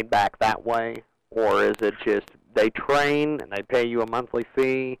got paid back that way? Or is it just they train and they pay you a monthly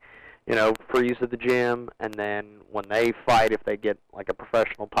fee, for use of the gym, and then when they fight, if they get like a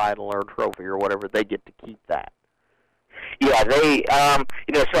professional title or a trophy or whatever, they get to keep that? Yeah, they, so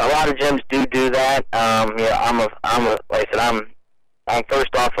a lot of gyms do that. Like I said, I'm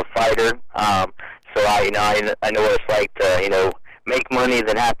first off a fighter, so I know what it's like to, make money,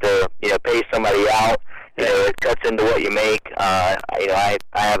 then have to, pay somebody out. It cuts into what you make. I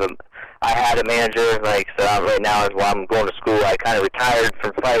had a manager, like I said, right now while I'm going to school, I kind of retired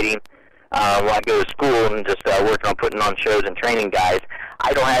from fighting. While I go to school and just work on putting on shows and training guys.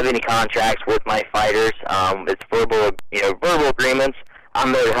 I don't have any contracts with my fighters. It's verbal agreements.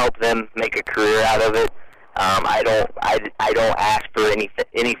 I'm there to help them make a career out of it. I don't ask for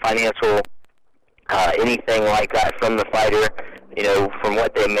any financial anything like that from the fighter. From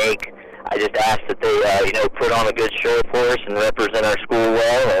what they make. I just ask that they put on a good show for us and represent our school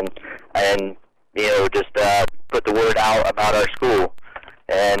well, and just put the word out about our school.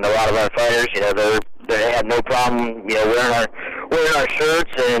 And a lot of our fighters, they have no problem, wearing our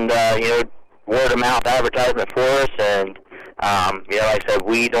shirts and word of mouth advertisement for us. And like I said,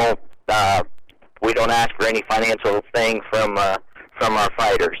 we don't ask for any financial thing from our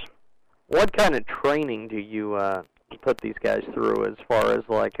fighters. What kind of training do you put these guys through, as far as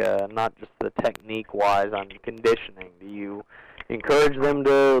like not just the technique wise on conditioning? Do you encourage them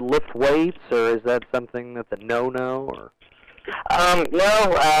to lift weights, or is that something that's a no-no? Or No,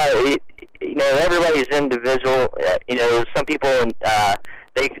 everybody's individual. Some people,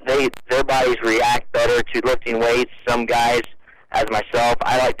 their bodies react better to lifting weights. Some guys, as myself,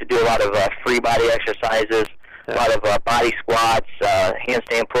 I like to do a lot of free body exercises, a lot of body squats,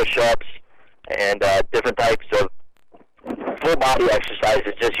 handstand push-ups, and different types of full body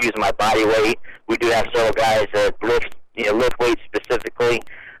exercises, just using my body weight. We do have several guys that lift weights specifically.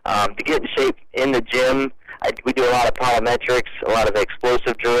 To get in shape in the gym, we do a lot of plyometrics, a lot of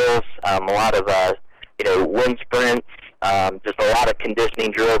explosive drills, a lot of wind sprints, just a lot of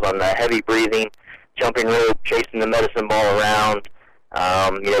conditioning drills on the heavy breathing, jumping rope, chasing the medicine ball around.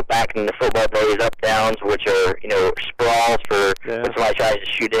 Back in the football days, up downs, which are sprawls for when somebody tries to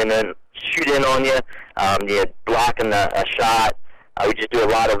shoot in on you. Blocking a shot. We just do a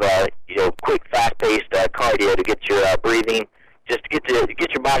lot of quick, fast-paced cardio to get your breathing, just to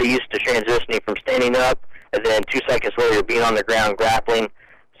get your body used to transitioning from standing up, and then 2 seconds later being on the ground grappling.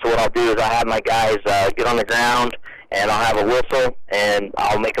 So what I'll do is I'll have my guys get on the ground, and I'll have a whistle, and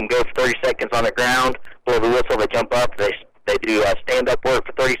I'll make them go for 30 seconds on the ground, blow the whistle, they jump up, they do stand-up work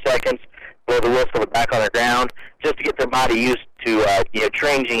for 30 seconds, blow the whistle, they're back on the ground, just to get their body used to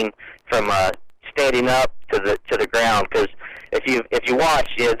changing from standing up to the ground. Because if you watch,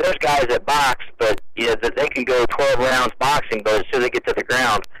 there's guys that box, but they can go 12 rounds boxing, but as soon as they get to the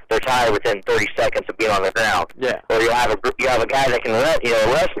ground, they're tired within 30 seconds of being on the ground. Yeah. Or you have a guy that can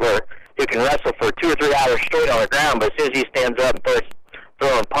a wrestler who can wrestle for 2 or 3 hours straight on the ground, but as soon as he stands up and starts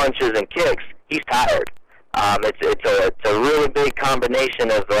throwing punches and kicks, he's tired. It's a really big combination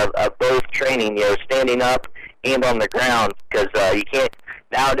of both training, standing up and on the ground, because you can't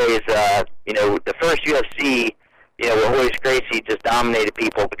nowadays. The first UFC, Royce Gracie just dominated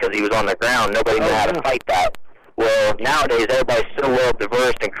people because he was on the ground. Nobody knew how to fight that. Well, nowadays everybody's so well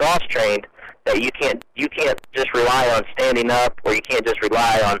diverse and cross trained that you can't just rely on standing up, or you can't just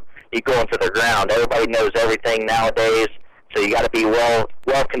rely on you going to the ground. Everybody knows everything nowadays, so you got to be well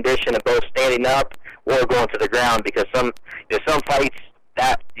conditioned at both standing up or going to the ground, because some fights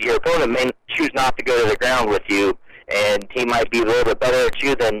that your opponent may choose not to go to the ground with you, and he might be a little bit better at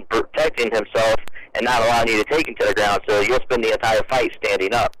you than protecting himself and not allowing you to take him to the ground, so you'll spend the entire fight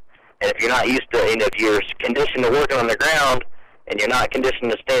standing up. And if you're not used to, if you're conditioned to working on the ground and you're not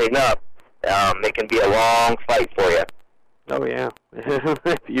conditioned to standing up, it can be a long fight for you. Oh, yeah.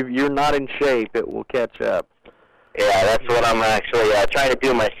 If you're not in shape, it will catch up. Yeah, that's what I'm actually trying to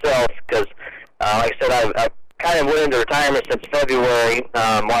do myself, because like I said, I've kind of went into retirement since February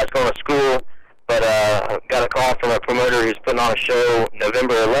while I was going to school, but got a call from a promoter who's putting on a show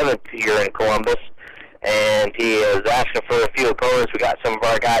November 11th here in Columbus, and he was asking for a few opponents. We got some of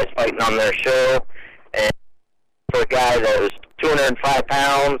our guys fighting on their show, and for a guy that was 205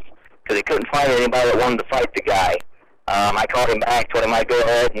 pounds, because he couldn't find anybody that wanted to fight the guy. I called him back, told him I'd go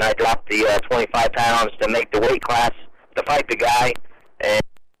ahead, and I dropped the 25 pounds to make the weight class to fight the guy, and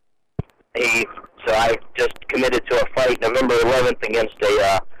so I just committed to a fight November 11th against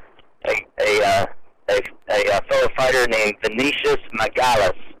a fellow fighter named Vinicius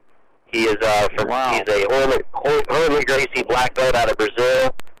Magalhães. He is he's a Hurley Gracie black belt out of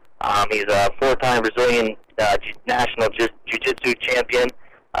Brazil. He's a 4-time Brazilian national jiu-jitsu champion.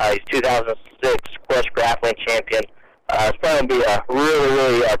 He's 2006 Quest grappling champion. It's probably going to be a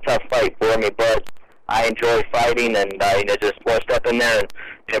really tough fight for me, but I enjoy fighting, and just want to step in there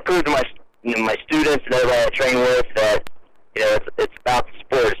and prove to my students and everybody I train with that it's about the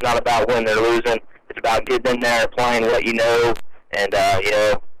sport. It's not about winning or losing. It's about getting in there, applying what you know, and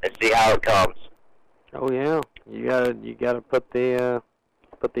and see how it comes. Oh yeah, you gotta put the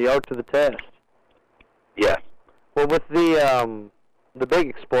art to the test. Yes. Well, with the big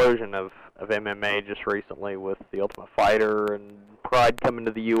explosion of MMA just recently with the Ultimate Fighter and Pride coming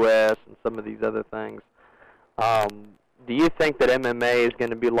to the U.S. and some of these other things, do you think that MMA is going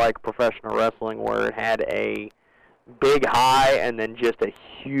to be like professional wrestling, where it had a big high and then just a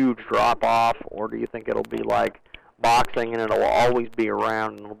huge drop off, or do you think it'll be like boxing and it'll always be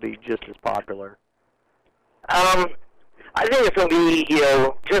around and it'll be just as popular? I think it's going to be,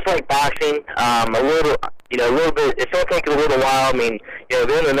 just like boxing, a little bit. It's going to take a little while. I mean, the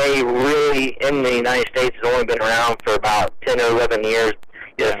MMA really in the United States has only been around for about 10 or 11 years.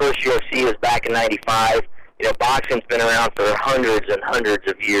 The first UFC was back in '95. Boxing's been around for hundreds and hundreds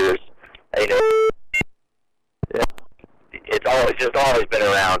of years. It's just always been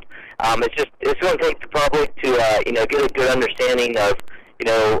around. It's going to take the public to get a good understanding of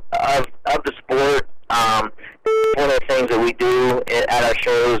the sport. One of the things that we do at our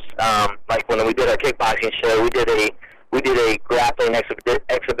shows, like when we did our kickboxing show, we did a grappling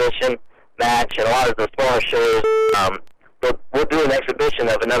exhibition match, and a lot of the smaller shows, but we'll do an exhibition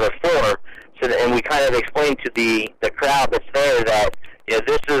of another form. And we kind of explain to the crowd that's there that this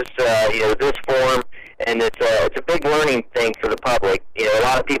is this form, and it's a big learning thing for the public. A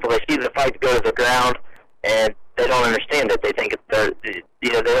lot of people, they see the fight go to the ground and they don't understand it. They think they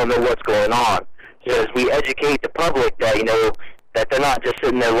don't know what's going on. So as we educate the public that that they're not just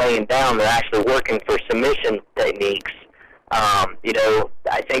sitting there laying down, they're actually working for submission techniques.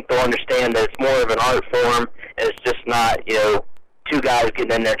 I think they'll understand that it's more of an art form, and it's just not two guys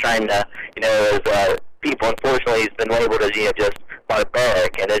getting in there trying to as people unfortunately has been labeled as just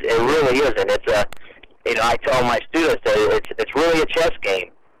barbaric, and it really isn't. It's I tell my students that it's really a chess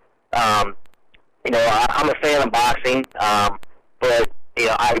game. I'm a fan of boxing, but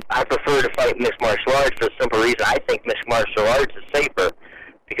I prefer to fight mixed martial arts for the simple reason I think mixed martial arts is safer.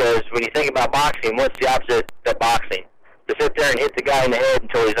 Because when you think about boxing, what's the opposite of boxing? To sit there and hit the guy in the head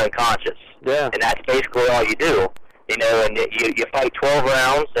until he's unconscious. Yeah. And that's basically all you do. And you fight 12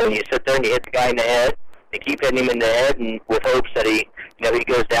 rounds, and you sit there and you hit the guy in the head, and keep hitting him in the head, and with hopes that he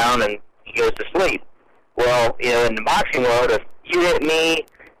goes down and he goes to sleep. Well, in the boxing world, if you hit me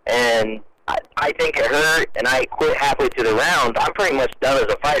and I think it hurt, and I quit halfway through the round, I'm pretty much done as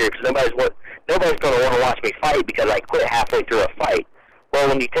a fighter, because nobody's going to want to watch me fight because I quit halfway through a fight. Well,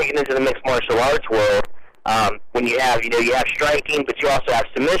 when you take it into the mixed martial arts world, when you have striking, but you also have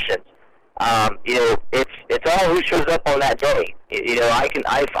submissions. It's all who shows up on that day.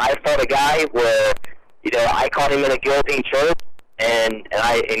 I fought a guy where I caught him in a guillotine choke, and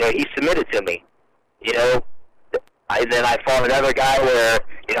he submitted to me. Then I fought another guy where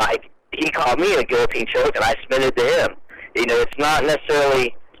he caught me in a guillotine choke, and I submitted to him. It's not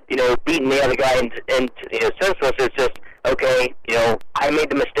necessarily beating the other guy and senseless. It's just, okay, I made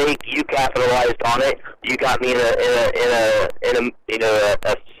the mistake, you capitalized on it, you got me in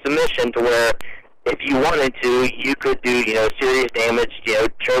a submission to where if you wanted to, you could do serious damage,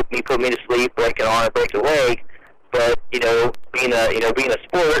 choke me, put me to sleep, break an arm, break a leg. But being a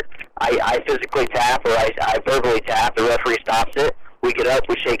sport, I physically tap, or I verbally tap. The referee stops it. We get up,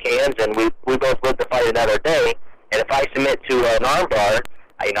 we shake hands, and we both live to fight another day. And if I submit to an armbar,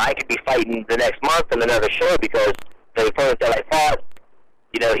 I could be fighting the next month in another show, because the opponent that I fought,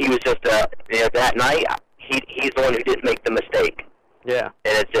 he was just that night he's the one who didn't make the mistake. Yeah.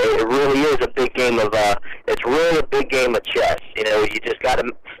 And it really is a big game of it's really a big game of chess. You just got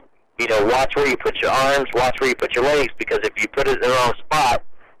to watch where you put your arms, watch where you put your legs, because if you put it in the wrong spot,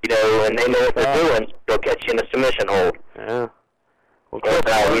 and they know what they're doing, they'll catch you in a submission hold. Yeah. Well,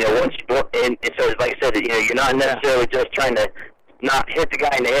 and so like I said, you're not necessarily just trying to not hit the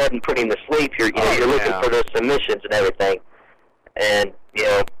guy in the head and put him to sleep. You're looking for those submissions and everything. And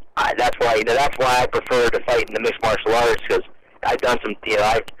that's why I prefer to fight in the mixed martial arts, because I've done some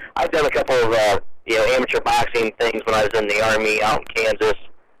I've done a couple of amateur boxing things when I was in the Army out in Kansas,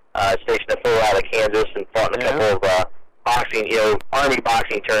 stationed at Fort Riley, Kansas, and fought in a couple of boxing, Army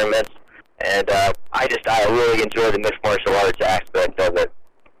boxing tournaments. And I really enjoy the mixed martial arts aspect of it.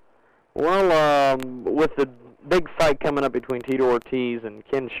 Well, with the big fight coming up between Tito Ortiz and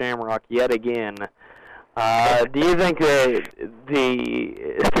Ken Shamrock yet again, do you think the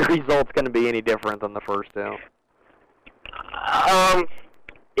result's going to be any different than the first two? I'm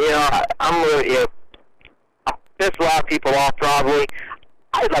really, I'll piss a lot of people off probably.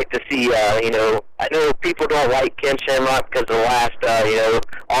 I'd like to see, I know people don't like Ken Shamrock because of the last,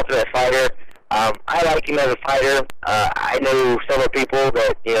 Ultimate Fighter. I like him as a fighter. I know several people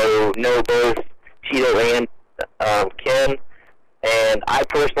that, know both Tito and Ken, and I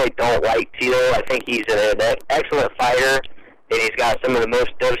personally don't like Tito. I think he's an excellent fighter, and he's got some of the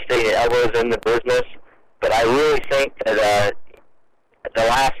most devastating elbows in the business. But I really think that the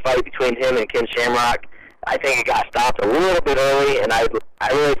last fight between him and Ken Shamrock, I think it got stopped a little bit early, and I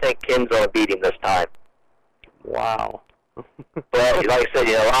really think Ken's going to beat him this time. Wow. But like I said,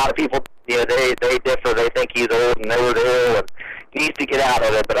 a lot of people, they differ. They think he's old and over the hill and needs to get out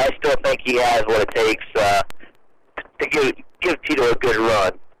of it. But I still think he has what it takes to give Tito a good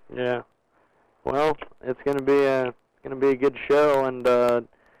run. Yeah. Well, it's going to be a good show, and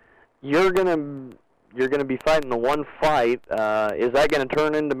you're going to be fighting the one fight. Is that going to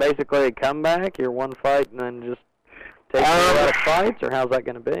turn into basically a comeback? Your one fight and then just take a lot of fights, or how's that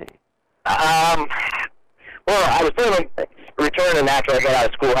going to be? Well, I was planning on returning after I got out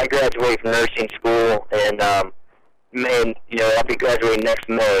of school. I graduated from nursing school, and I'll be graduating next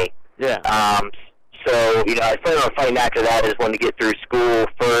May. Yeah. So, I was planning on fighting after that. I just wanted to get through school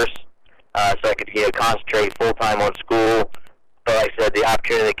first, so I could, concentrate full time on school. But like I said, the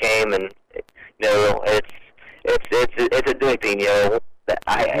opportunity came, and it's addicting.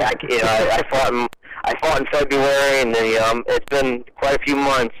 I fought in February, and then it's been quite a few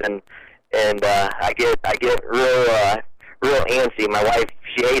months, and I get real antsy. My wife,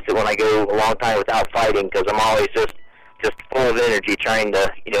 she hates it when I go a long time without fighting, because I'm always just full of energy trying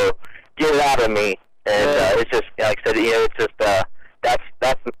to get it out of me. And it's just like I said, it's just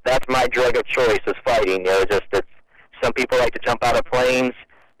that's my drug of choice is fighting. It's some people like to jump out of planes.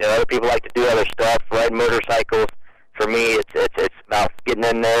 Other people like to do other stuff, ride motorcycles. For me, it's about getting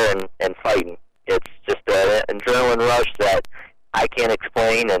in there and fighting. It's just an adrenaline rush that I can't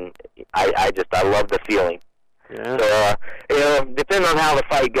explain, and I love the feeling. Yeah. So, depending on how the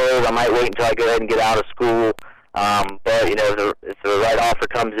fight goes, I might wait until I go ahead and get out of school. But, if the right offer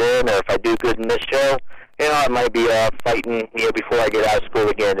comes in, or if I do good in this show, I might be fighting, before I get out of school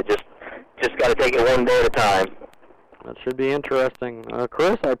again. It just got to take it one day at a time. That should be interesting.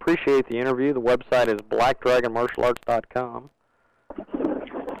 Chris, I appreciate the interview. The website is blackdragonmartialarts.com.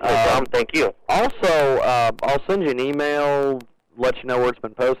 Thank you. Also, I'll send you an email, let you know where it's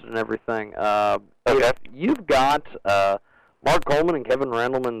been posted and everything. Okay. You've got Mark Coleman and Kevin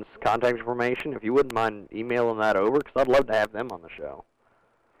Randleman's contact information. If you wouldn't mind emailing that over, because I'd love to have them on the show.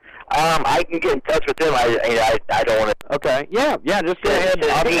 I can get in touch with them. I don't want to. Okay. Yeah. Just go ahead.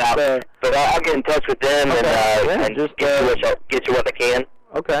 But I'll get in touch with them and just get you what I can.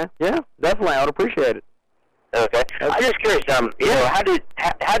 Okay. Yeah. Definitely. I would appreciate it. Okay. I'm just curious.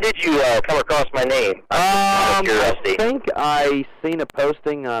 How did you come across my name? Out of curiosity. I think I seen a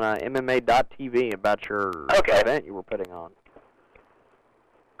posting on MMA.tv about your event you were putting on.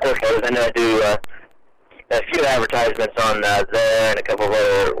 Okay. And I do a few advertisements on there and a couple of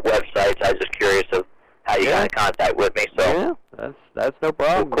other websites. I was just curious of how you got in contact with me. So that's no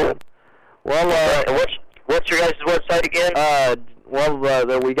problem. Cool. Well, what's your guys' website again?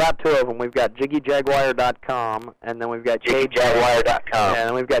 We got two of them. We've got JiggyJaguar.com, and then we've got JiggyJaguar.com, and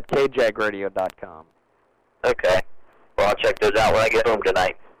then we've got KJagRadio.com. Okay. Well, I'll check those out when I get home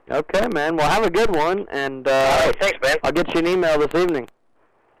tonight. Okay, man. Well, have a good one, and all right, thanks, man. I'll get you an email this evening.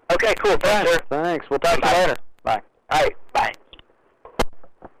 Okay, cool. Thanks, sir. Thanks. We'll talk to you later. Bye. All right, bye.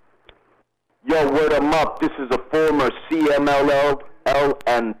 Yo, word 'em up. This is a former CMLL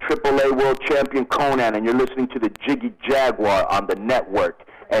and AAA World Champion Conan, and you're listening to the Jiggy Jaguar on the network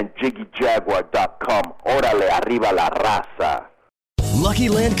and JiggyJaguar.com. Órale, arriba la raza. Lucky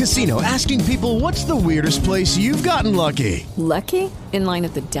Land Casino, asking people, what's the weirdest place you've gotten lucky? Lucky? In line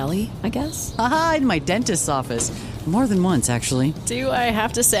at the deli, I guess? Aha, in my dentist's office. More than once, actually. Do I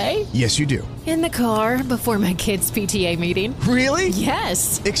have to say? Yes, you do. In the car before my kids' PTA meeting. Really?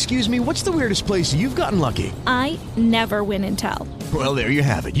 Yes. Excuse me, what's the weirdest place you've gotten lucky? I never win and tell. Well, there you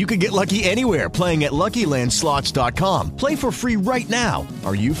have it. You can get lucky anywhere, playing at LuckyLandSlots.com. Play for free right now.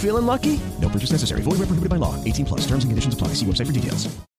 Are you feeling lucky? No purchase necessary. Void where prohibited by law. 18+. Terms and conditions apply. See website for details.